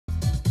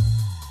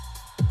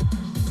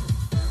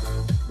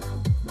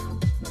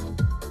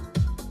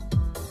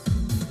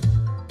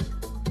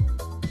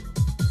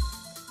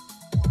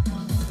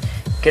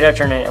Good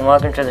afternoon and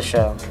welcome to the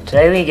show.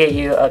 Today we get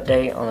you an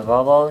update on the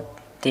volleyball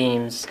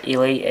team's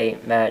Elite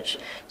 8 match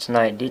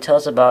tonight,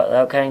 details about the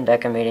upcoming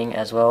DECA meeting,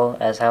 as well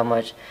as how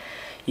much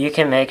you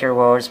can make your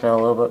world smell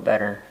a little bit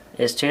better.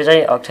 It's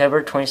Tuesday,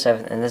 October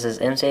 27th, and this is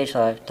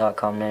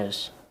MCHLive.com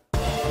news.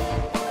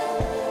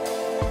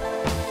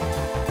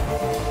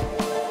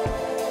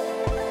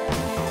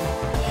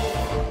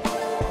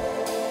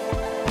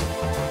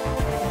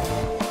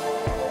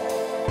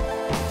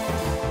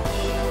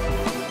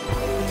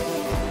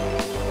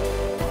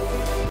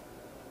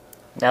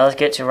 Now let's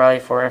get to Riley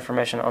for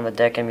information on the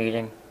DECA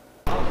meeting.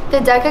 The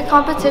DECA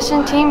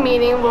competition team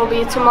meeting will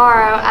be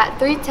tomorrow at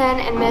 3:10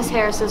 in Miss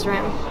Harris's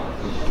room.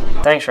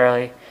 Thanks,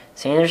 Riley.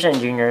 Seniors and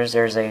juniors,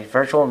 there's a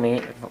virtual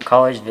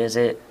college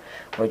visit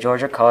with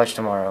Georgia College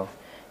tomorrow.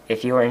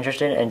 If you are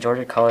interested in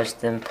Georgia College,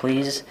 then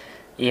please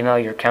email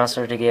your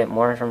counselor to get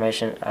more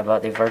information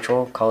about the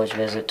virtual college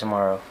visit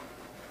tomorrow.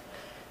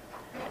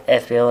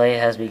 FBLA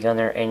has begun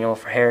their annual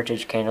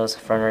Heritage Candles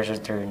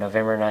fundraiser through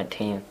November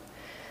 19th.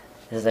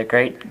 This is a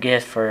great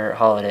gift for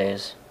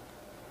holidays.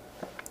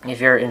 If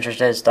you're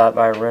interested, stop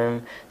by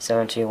room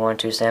 7212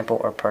 to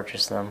sample or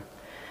purchase them.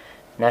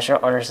 National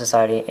Honor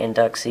Society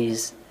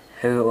inductees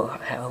who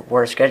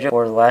were scheduled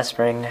for last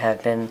spring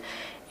have been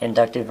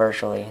inducted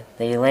virtually.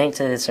 The link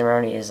to the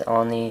ceremony is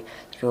on the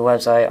school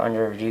website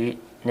under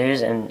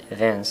news and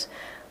events.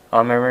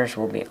 All members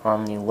will be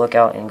on the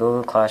lookout in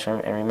Google Classroom,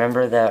 and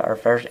remember that our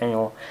first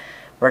annual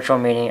virtual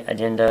meeting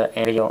agenda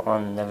and video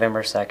on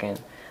November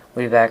 2nd.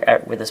 We'll be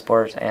back with the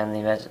sports and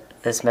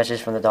this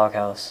message from the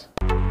doghouse.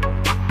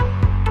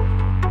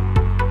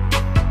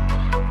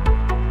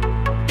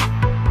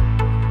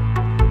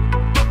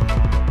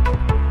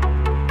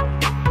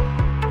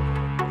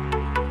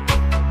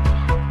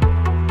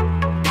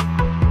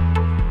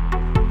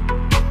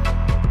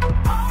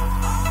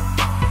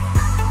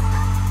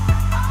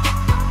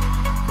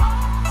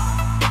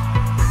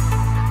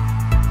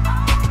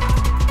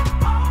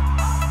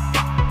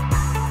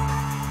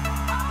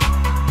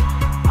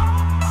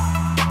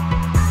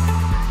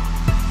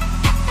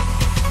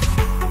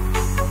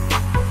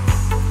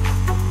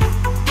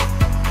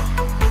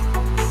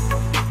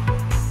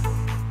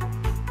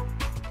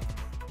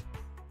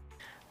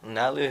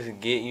 Now let's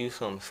get you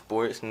some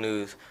sports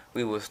news.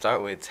 We will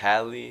start with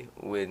Tally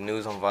with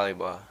news on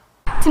volleyball.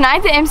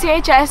 Tonight, the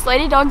MCHS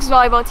Lady Dogs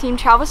volleyball team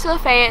travels to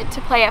Lafayette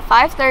to play at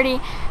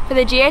 5:30 for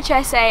the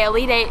GHSA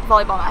Elite 8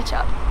 volleyball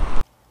matchup.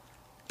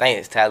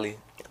 Thanks, Tally.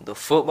 The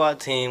football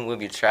team will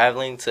be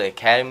traveling to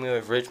Academy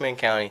of Richmond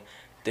County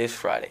this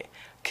Friday.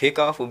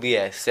 Kickoff will be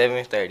at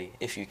 7:30.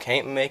 If you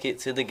can't make it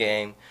to the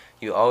game,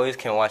 you always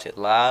can watch it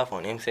live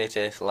on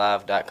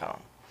MCHSLive.com.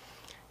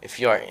 If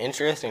you are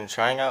interested in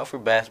trying out for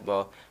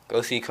basketball,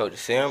 go see Coach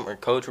Sim or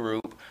Coach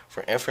Roop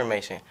for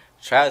information.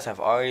 Trials have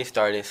already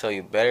started, so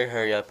you better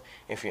hurry up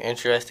if you're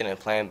interested in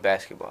playing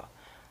basketball.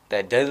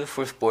 That does it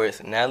for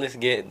sports. Now let's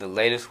get the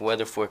latest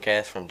weather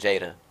forecast from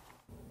Jada.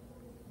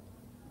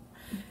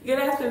 Good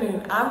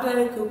afternoon. I'm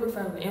Jada Cooper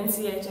from the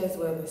MCHS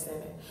Weather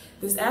Center.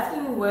 This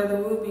afternoon weather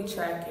will be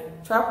tracking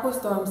Tropical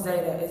Storm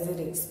Zeta as it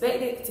is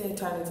expected to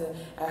turn into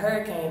a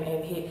hurricane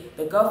and hit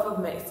the Gulf of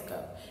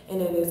Mexico.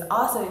 And it is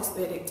also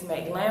expected to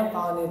make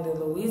landfall near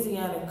the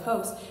Louisiana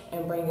coast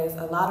and bring us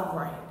a lot of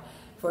rain.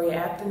 For your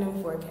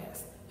afternoon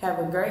forecast, have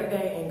a great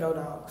day and go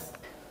Dogs.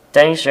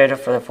 Thanks, Jada,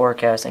 for the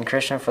forecast, and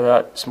Christian for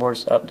the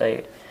sports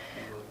update.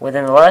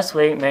 Within the last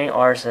week, many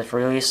artists have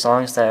released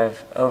songs that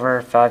have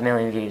over 5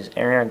 million views.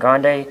 Ariana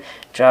Grande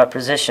dropped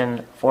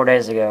Position 4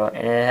 days ago,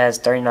 and it has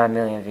 39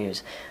 million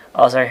views.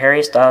 Also,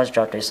 Harry Styles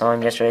dropped a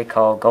song yesterday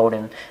called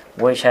Golden,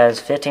 which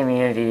has 15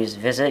 million views.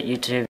 Visit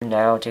YouTube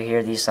now to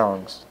hear these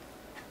songs.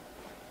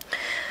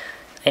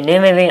 A new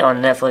movie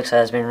on Netflix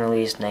has been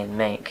released named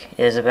Mank.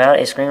 It is about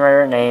a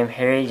screenwriter named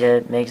Harry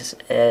Judd makes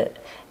it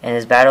and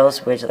his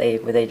battles with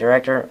a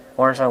director,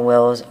 Orson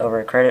Welles, over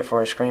a credit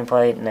for a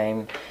screenplay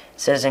named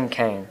Citizen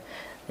Kane.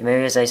 The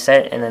movie is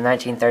set in the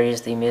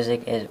 1930s. The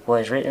music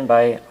was written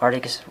by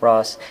Atticus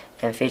Ross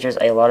and features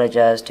a lot of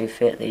jazz to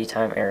fit the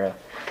time era.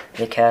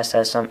 The cast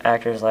has some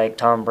actors like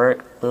Tom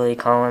Burke, Lily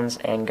Collins,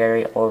 and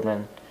Gary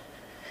Oldman.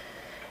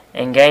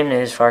 In game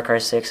news, Far Cry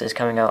 6 is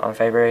coming out on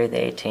February the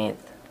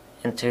 18th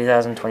in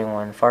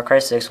 2021. Far Cry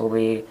 6 will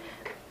be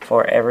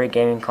for every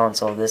gaming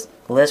console. This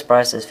list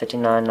price is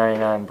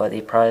 $59.99, but the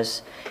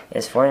price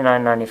is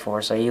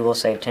 $49.94, so you will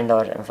save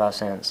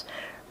 $10.05.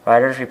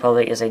 Riders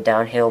Republic is a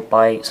downhill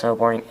bike,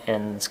 snowboarding,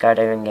 and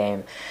skydiving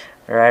game.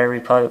 The Riders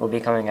Republic will be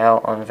coming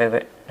out on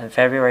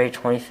February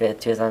 25th,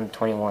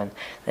 2021.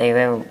 The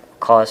game will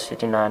cost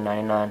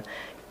 $59.99.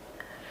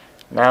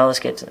 Now let's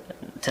get to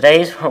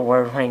today's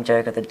award-winning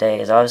joke of the day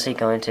is obviously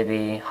going to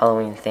be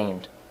Halloween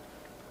themed.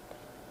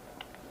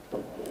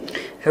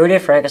 Who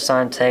did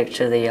Frankenstein take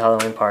to the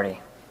Halloween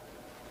party?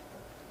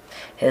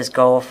 His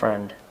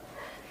girlfriend.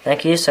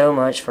 Thank you so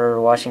much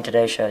for watching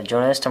today's show.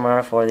 Join us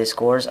tomorrow for the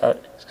scores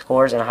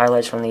and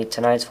highlights from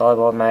tonight's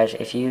volleyball match.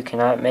 If you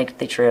cannot make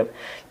the trip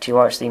to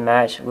watch the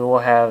match, we will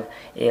have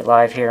it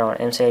live here on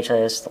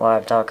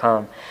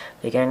MCHSLive.com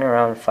beginning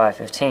around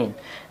 5:15.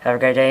 Have a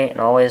great day, and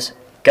always,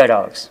 go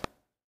Dogs!